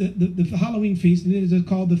feast, the Halloween feast, and it is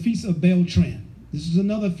called the Feast of Beltran. This is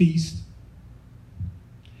another feast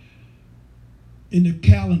in the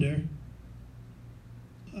calendar.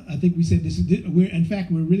 I think we said this is, in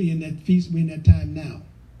fact, we're really in that feast. We're in that time now.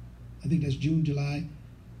 I think that's June, July.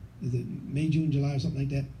 Is it May, June, July, or something like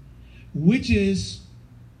that? Which is,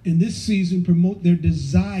 in this season, promote their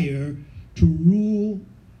desire to rule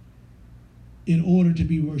in order to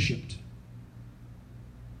be worshipped.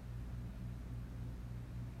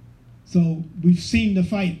 So we've seen the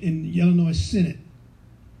fight in the Illinois Senate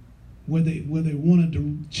where they wanted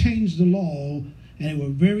to change the law, and they were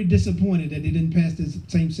very disappointed that they didn't pass this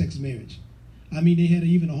same-sex marriage. I mean, they had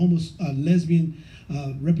even a lesbian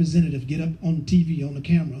representative get up on TV, on the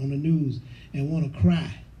camera, on the news, and want to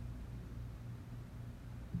cry.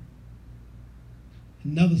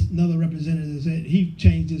 Another representative said he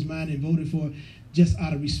changed his mind and voted for just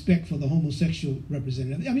out of respect for the homosexual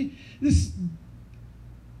representative. I mean,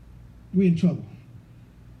 we're in trouble.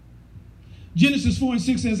 Genesis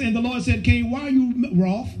 4:6 says, and the Lord said, Cain, why are you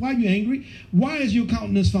wroth? Why are you angry? Why is your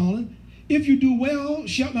countenance fallen? If you do well,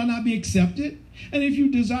 shalt thou not be accepted? And if you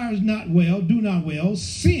desire not well, do not well,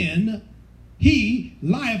 sin, he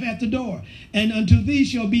lieth at the door. And unto thee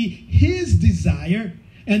shall be his desire,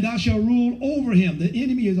 and thou shalt rule over him. The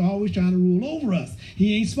enemy is always trying to rule over us.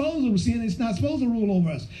 He ain't supposed to. Sin is not supposed to rule over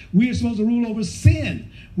us. We're supposed to rule over sin.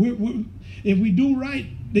 If we do right,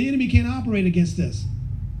 the enemy can't operate against us.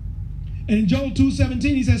 And in Joel 2:17,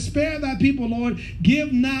 he says, spare thy people, Lord,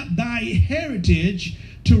 give not thy heritage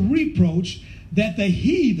to reproach, that the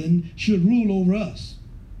heathen should rule over us.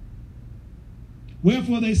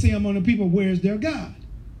 Wherefore they say among the people, where is their God?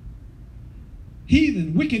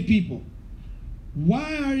 Heathen, wicked people.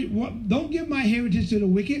 Don't give my heritage to the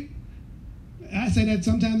wicked. I say that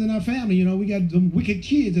sometimes in our family. We got some wicked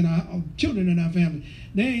kids and our children in our family.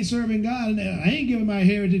 They ain't serving God, and I ain't giving my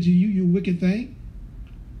heritage to you, you wicked thing.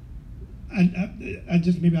 Maybe I'm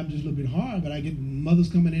just a little bit hard, but I get mothers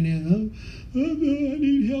coming in there, I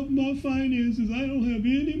need help with my finances. I don't have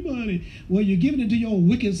any money. Well, you're giving it to your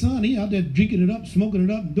wicked son. He out there drinking it up, smoking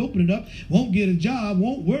it up, doping it up, won't get a job,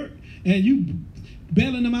 won't work, and you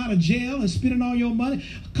bailing them out of jail and spending all your money.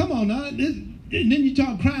 Come on now. And then you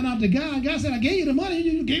talk crying out to God. God said, I gave you the money, and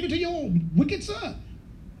you gave it to your wicked son.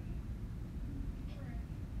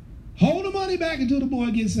 Hold the money back until the boy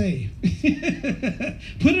gets saved.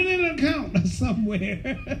 Put it in an account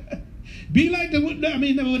somewhere. Be like the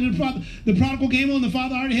prodigal came on, the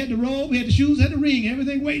father already had the robe, had the shoes, had the ring,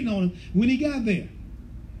 everything waiting on him when he got there.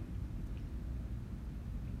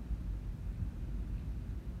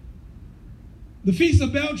 The Feast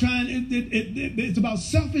of Beltran, it's about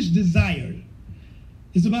selfish desire.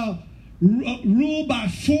 It's about rule by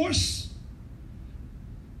force,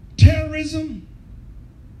 terrorism,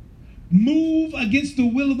 move against the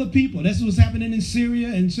will of the people. That's what's happening in Syria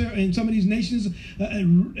and some of these nations.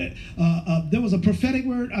 There was a prophetic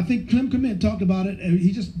word, I think Clem Clement talked about it.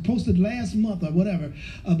 He just posted last month or whatever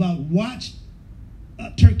about watch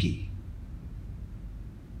Turkey.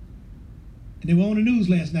 And they were on the news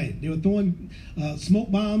last night. They were throwing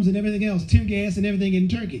smoke bombs and everything else, tear gas and everything in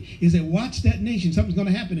Turkey. He said, watch that nation. Something's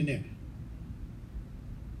going to happen in there.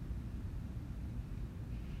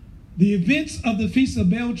 The events of the Feast of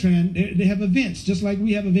Beltran, they have events, just like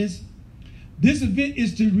we have events. This event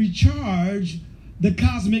is to recharge the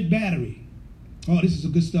cosmic battery. Oh, this is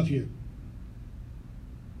some good stuff here.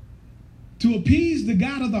 To appease the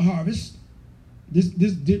God of the harvest. It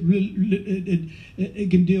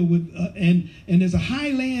can deal with, and there's a high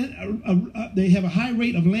land, they have a high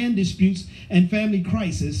rate of land disputes and family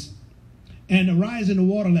crisis and a rise in the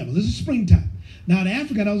water level. This is springtime. Now in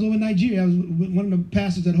Africa, I was over in Nigeria. I was with one of the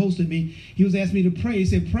pastors that hosted me. He was asking me to pray. He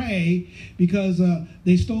said, pray because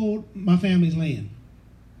they stole my family's land.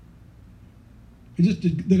 They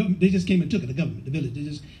just came and took it, the government, the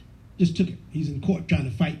village. They just took it. He's in court trying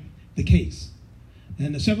to fight the case.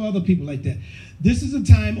 And there's several other people like that. This is a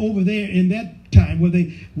time over there in that time when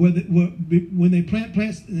they plant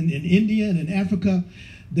plants in India and in Africa,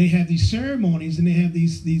 they have these ceremonies and they have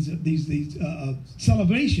these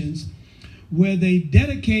celebrations where they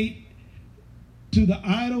dedicate to the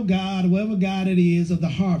idol god, whoever god it is, of the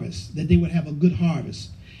harvest, that they would have a good harvest.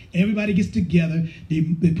 Everybody gets together.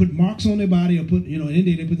 They put marks on their body, or put, in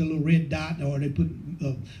India they put the little red dot, or they put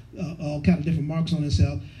all kind of different marks on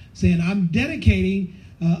themselves, saying, I'm dedicating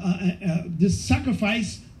this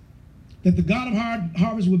sacrifice that the God of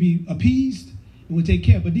harvest will be appeased and will take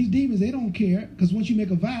care of. But these demons, they don't care, because once you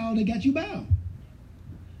make a vow, they got you bound.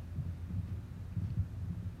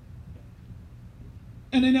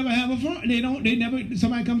 And they never have a farm.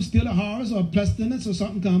 Somebody comes steal a harvest, or a pestilence or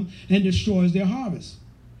something comes and destroys their harvest.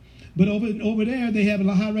 But over there, they have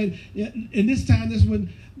a high rate. In this time, this is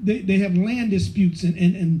when they have land disputes,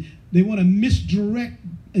 and they want to misdirect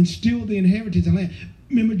and steal the inheritance of land.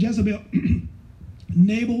 Remember Jezebel,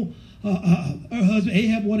 Nabal, her husband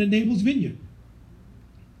Ahab wanted Nabal's vineyard.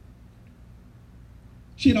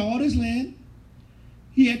 She had all this land.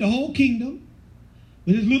 He had the whole kingdom.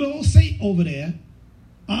 But this little old saint over there,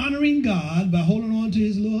 honoring God by holding on to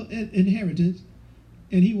his little inheritance,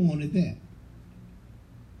 and he wanted that.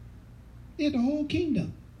 He had the whole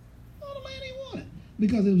kingdom. All the land he wanted.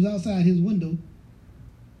 Because it was outside his window.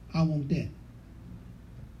 I want that.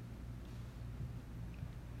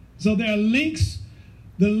 So there are links,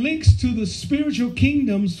 the links to the spiritual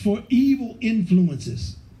kingdoms for evil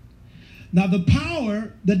influences. Now the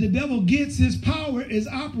power that the devil gets, his power is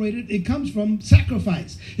operated, it comes from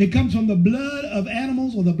sacrifice. It comes from the blood of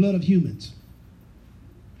animals or the blood of humans.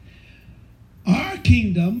 Our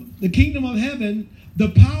kingdom, the kingdom of heaven, the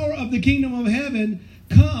power of the kingdom of heaven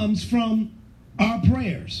comes from our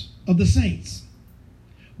prayers of the saints.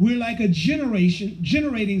 We're like a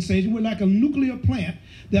generating station. We're like a nuclear plant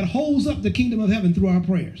that holds up the kingdom of heaven through our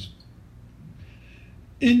prayers.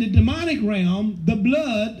 In the demonic realm, the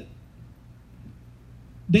blood,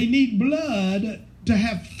 they need blood to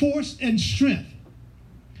have force and strength.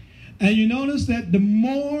 And you notice that the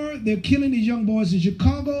more they're killing these young boys in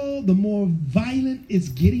Chicago, the more violent it's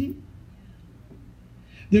getting.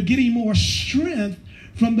 They're getting more strength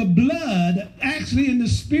from the blood. Actually, in the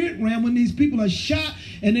spirit realm, when these people are shot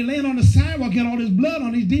and they land on the sidewalk and all this blood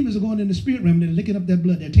on, these demons are going in the spirit realm. They're licking up that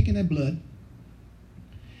blood. They're taking that blood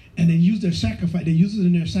and they use their sacrifice. They use it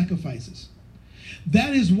in their sacrifices.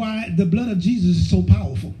 That is why the blood of Jesus is so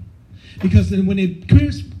powerful. Because when they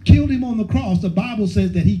killed him on the cross, the Bible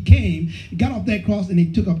says that he came, got off that cross, and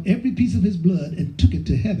he took up every piece of his blood and took it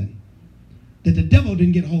to heaven. That the devil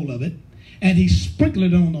didn't get hold of it. And he sprinkled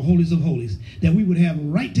it on the holies of holies, that we would have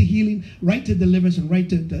right to healing, right to deliverance, and right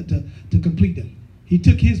to complete them. He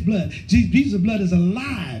took his blood. Jesus' blood is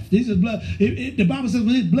alive. Jesus' blood, the Bible says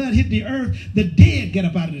when his blood hit the earth, the dead get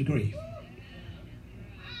up out of the grave.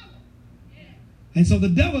 And so the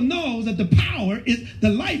devil knows that the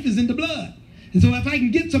life is in the blood. And so if I can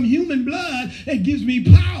get some human blood, it gives me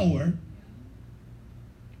power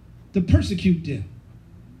to persecute them.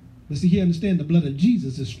 But see, he understands the blood of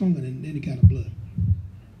Jesus is stronger than any kind of blood.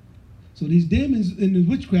 So these demons in the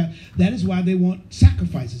witchcraft, that is why they want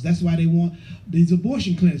sacrifices. That's why they want these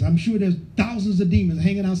abortion clinics. I'm sure there's thousands of demons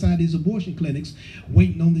hanging outside these abortion clinics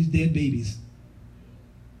waiting on these dead babies.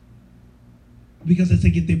 Because that's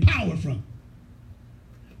where they get their power from.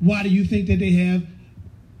 Why do you think that they have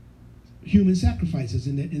human sacrifices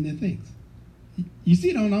in their things? You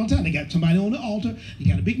see it on all the time. They got somebody on the altar, they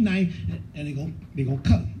got a big knife, and they're gonna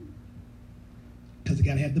cut them. Because they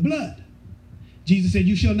got to have the blood. Jesus said,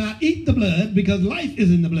 you shall not eat the blood because life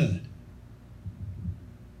is in the blood.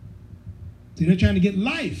 See, they're trying to get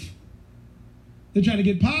life. They're trying to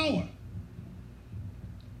get power.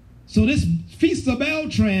 So this Feast of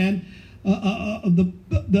Beltran,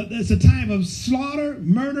 it's a time of slaughter,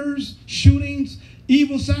 murders, shootings,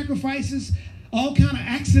 evil sacrifices, all kind of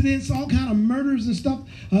accidents, all kind of murders and stuff.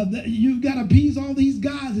 You got to appease all these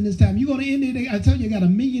gods in this time. You go to India, I tell you, got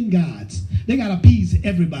 1 million gods. They got to appease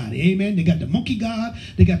everybody. Amen. They got the monkey god.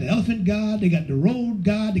 They got the elephant god. They got the road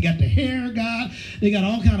god. They got the hair god. They got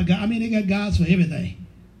all kind of gods. I mean, they got gods for everything.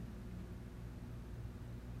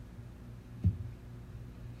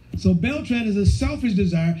 So Beltran is a selfish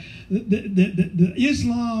desire. The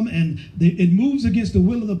Islam, and it moves against the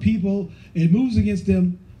will of the people. It moves against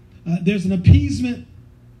them. There's an appeasement.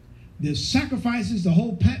 There's sacrifices. The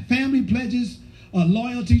whole family pledges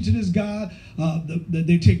loyalty to this God.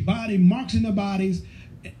 They take body marks in their bodies,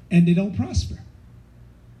 and they don't prosper.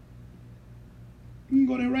 You can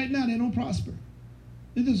go there right now. They don't prosper.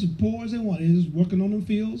 They're just as poor as they want. They're just working on them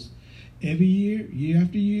fields. every year, year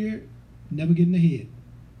after year, never getting ahead.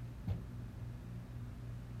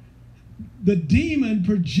 The demon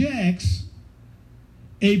projects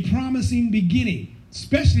a promising beginning,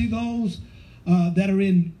 especially those that are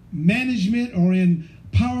in management or in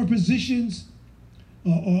power positions,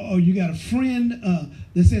 or you got a friend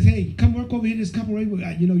that says, hey, come work over here in this company.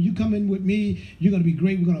 You come in with me, you're going to be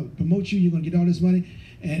great. We're going to promote you. You're going to get all this money.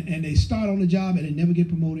 And they start on the job and they never get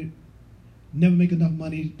promoted, never make enough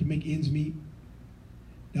money to make ends meet.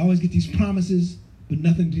 They always get these promises, but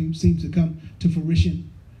nothing seems to come to fruition.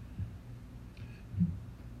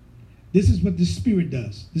 This is what this spirit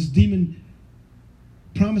does. This demon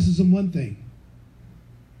promises them one thing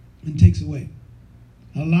and takes away.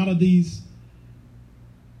 A lot of these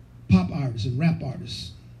pop artists and rap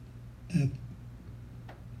artists have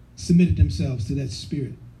submitted themselves to that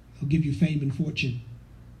spirit. I'll give you fame and fortune,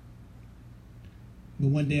 but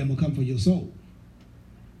one day I'm going to come for your soul.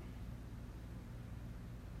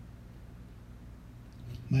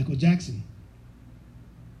 Michael Jackson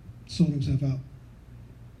sold himself out.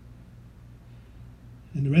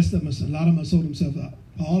 And the rest of them, a lot of them have sold themselves out.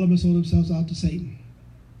 All of them have sold themselves out to Satan.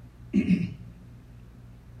 In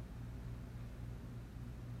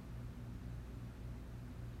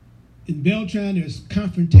Beltran, there's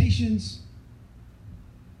confrontations,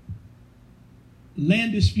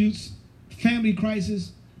 land disputes, family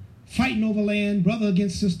crisis, fighting over land, brother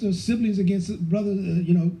against sister, siblings against brother,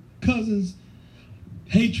 cousins,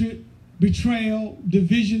 hatred, betrayal,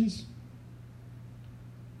 divisions.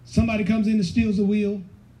 Somebody comes in and steals the wheel.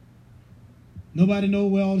 Nobody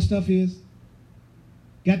knows where all the stuff is.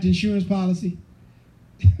 Got the insurance policy.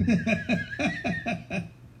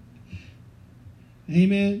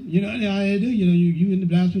 Amen. You know how they do. You in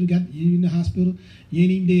the hospital, you in the hospital. You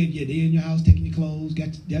ain't even dead yet. They in your house taking your clothes,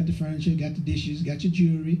 got the furniture, got the dishes, got your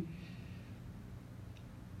jewelry.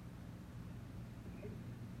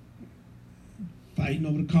 Fighting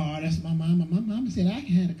over the car. That's my mama. My mama said I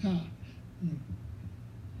can have a car.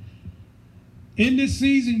 In this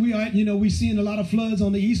season, we're seeing a lot of floods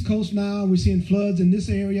on the East Coast now. We're seeing floods in this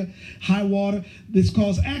area, high water. This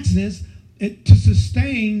causes accidents. To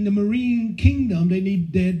sustain the marine kingdom, they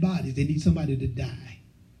need dead bodies. They need somebody to die.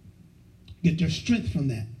 Get their strength from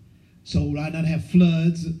that. So why not have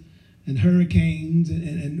floods and hurricanes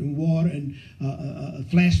and water and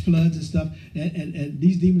flash floods and stuff. And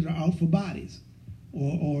these demons are out for bodies.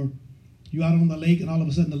 Or you're out on the lake and all of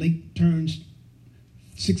a sudden the lake turns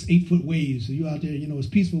 6-8 foot waves. So you're out there, it's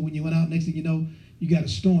peaceful when you went out. Next thing you know, you got a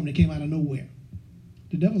storm that came out of nowhere.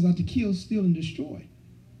 The devil's out to kill, steal, and destroy.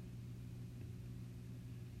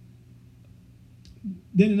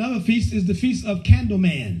 Then another feast is the Feast of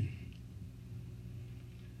Candleman.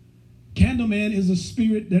 Candleman is a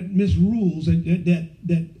spirit that misrules,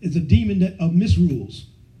 that is a demon of misrules,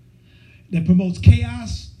 that promotes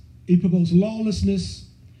chaos, it promotes lawlessness,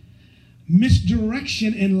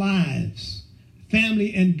 misdirection in lives,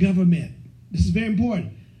 family, and government. This is very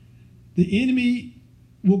important. The enemy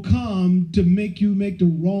will come to make you make the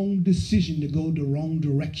wrong decision, to go the wrong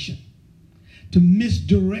direction, to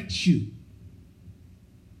misdirect you.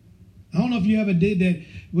 I don't know if you ever did that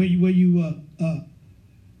where you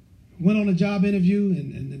went on a job interview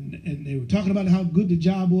and they were talking about how good the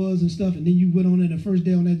job was and stuff, and then you went on there the first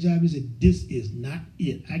day on that job and said, this is not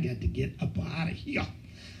it. I got to get up out of here.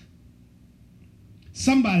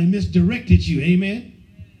 Somebody misdirected you, amen?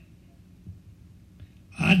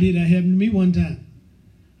 I did. That happened to me one time.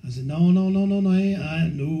 I said, no, I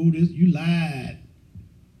know this. You lied.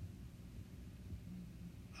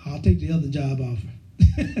 I'll take the other job offer.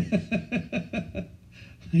 I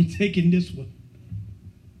ain't taking this one.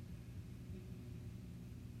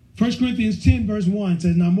 1 Corinthians 10 verse 1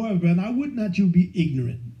 says, now moreover, brethren, I would not you be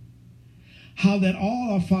ignorant, how that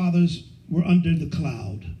all our fathers were under the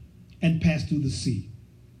cloud and passed through the sea,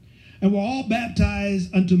 and were all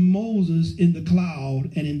baptized unto Moses in the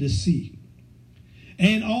cloud and in the sea.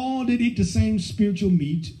 And all did eat the same spiritual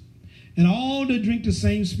meat, and all did drink the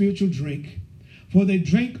same spiritual drink, for they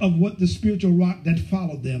drank of what the spiritual rock that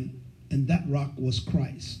followed them, and that rock was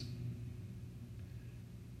Christ.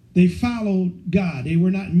 They followed God. They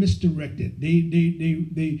were not misdirected. They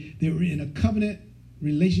were in a covenant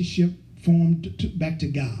relationship formed back to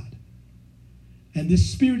God. And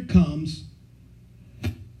this spirit comes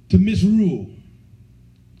to misrule.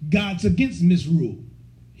 God's against misrule.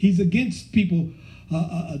 He's against people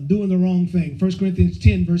doing the wrong thing. 1 Corinthians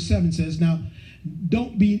 10 verse 7 says, now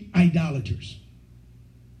don't be idolaters,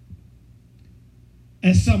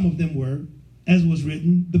 as some of them were, as was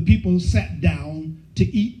written, the people sat down to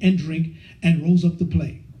eat and drink and rose up to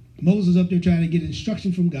play. Moses up there trying to get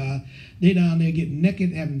instruction from God. They down there getting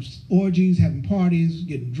naked, having orgies, having parties,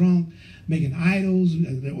 getting drunk, making idols.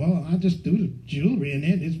 Well, I just threw the jewelry and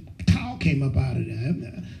then this cow came up out of there.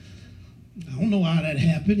 I don't know how that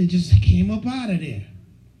happened. It just came up out of there.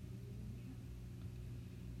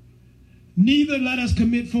 Neither let us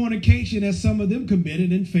commit fornication as some of them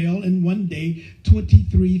committed and fell in one day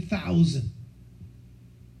 23,000.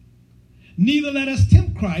 Neither let us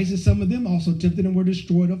tempt Christ as some of them also tempted and were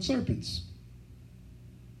destroyed of serpents.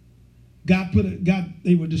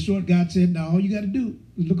 They were destroyed. God said, now all you got to do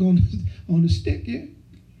is look on the stick here.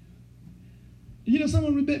 You know,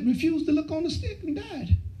 someone refused to look on the stick and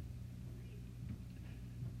died.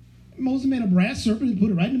 Moses made a brass serpent and put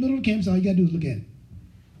it right in the middle of the camp. So all you got to do is look at it.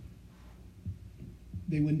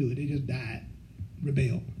 They wouldn't do it. They just died,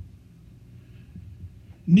 rebelled.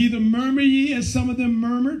 Neither murmur ye as some of them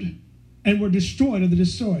murmured and were destroyed of the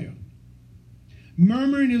destroyer.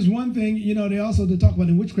 Murmuring is one thing. You know, they talk about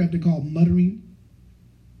in witchcraft, they call muttering.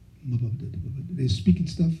 They're speaking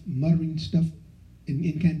stuff, muttering stuff, in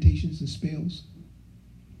incantations and spells.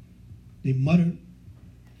 They mutter.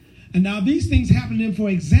 And now these things happen to them for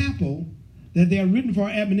example, that they are written for our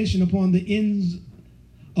admonition upon the ends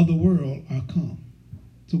of the world are come.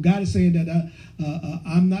 So God is saying that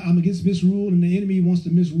I'm against misrule, and the enemy wants to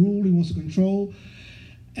misrule. He wants to control.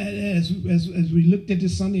 And as we looked at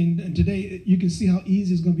this Sunday and today, you can see how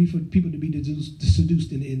easy it's going to be for people to be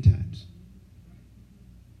seduced in the end times.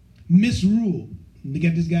 Misrule. They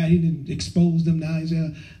got this guy, he didn't expose them now. He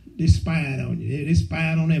said, they spied on you. They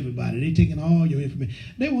spied on everybody. They taking all your information.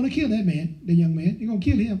 They want to kill that man, the young man. They're going to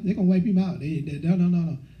kill him. They're going to wipe him out.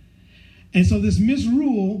 No. And so this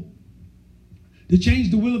misrule, to change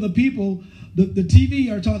the will of the people, the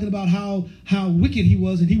TV are talking about how wicked he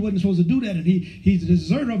was, and he wasn't supposed to do that, and he's a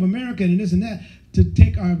deserter of America and this and that, to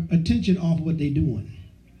take our attention off what they're doing.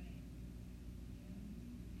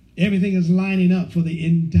 Everything is lining up for the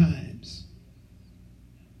end times.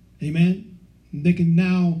 Amen? They can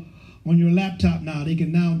now, on your laptop now, they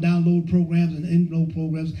can now download programs and upload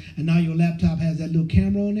programs, and now your laptop has that little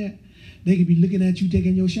camera on there. They could be looking at you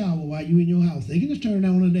taking your shower while you in your house. They can just turn it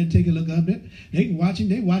on and then take a look up there. They can watch him.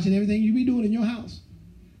 They're watching everything you be doing in your house.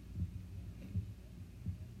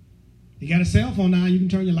 You got a cell phone now. You can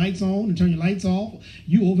turn your lights on and turn your lights off.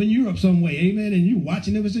 You over in Europe somewhere, amen, and you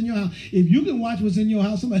watching what's in your house. If you can watch what's in your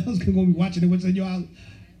house, somebody else can go be watching what's in your house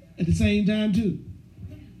at the same time too.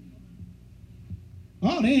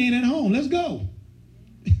 Oh, they ain't at home. Let's go.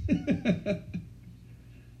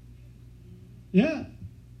 Yeah.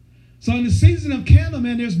 So in the season of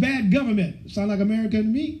Candleman, there's bad government. Sound like America to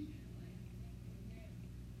me?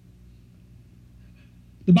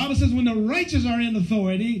 The Bible says when the righteous are in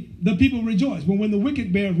authority, the people rejoice. But when the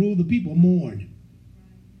wicked bear rule, the people mourn.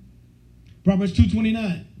 Proverbs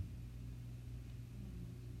 2:29.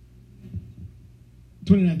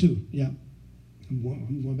 29:2, yeah.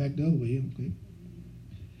 I'm going back the other way, okay.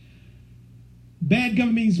 Bad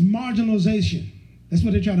government means marginalization. That's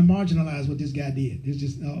what they're trying to marginalize what this guy did. It's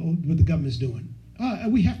just what the government's doing.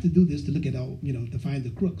 We have to do this to look at all, to find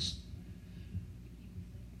the crooks.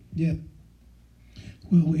 Yeah.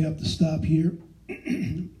 Well, we have to stop here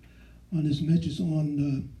on this message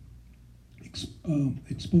on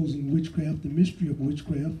exposing witchcraft, the mystery of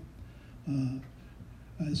witchcraft.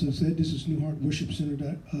 As I said, this is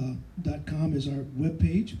newheartworshipcenter.com is our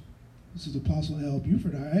webpage. This is Apostle Al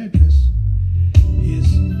Buford. Our address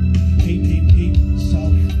is 888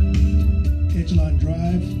 South Edgeline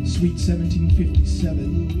Drive, Suite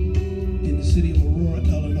 1757 in the city of Aurora,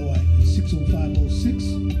 Illinois, 60506.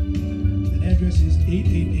 That address is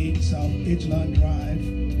 888 South Edgeline Drive,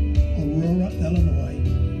 Aurora, Illinois,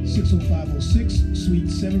 60506, Suite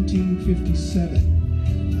 1757.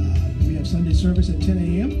 We have Sunday service at 10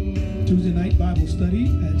 a.m., Tuesday night Bible study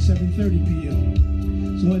at 7:30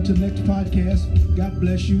 p.m. So until next podcast, God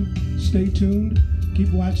bless you. Stay tuned.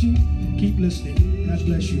 Keep watching. Keep listening. God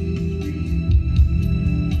bless you.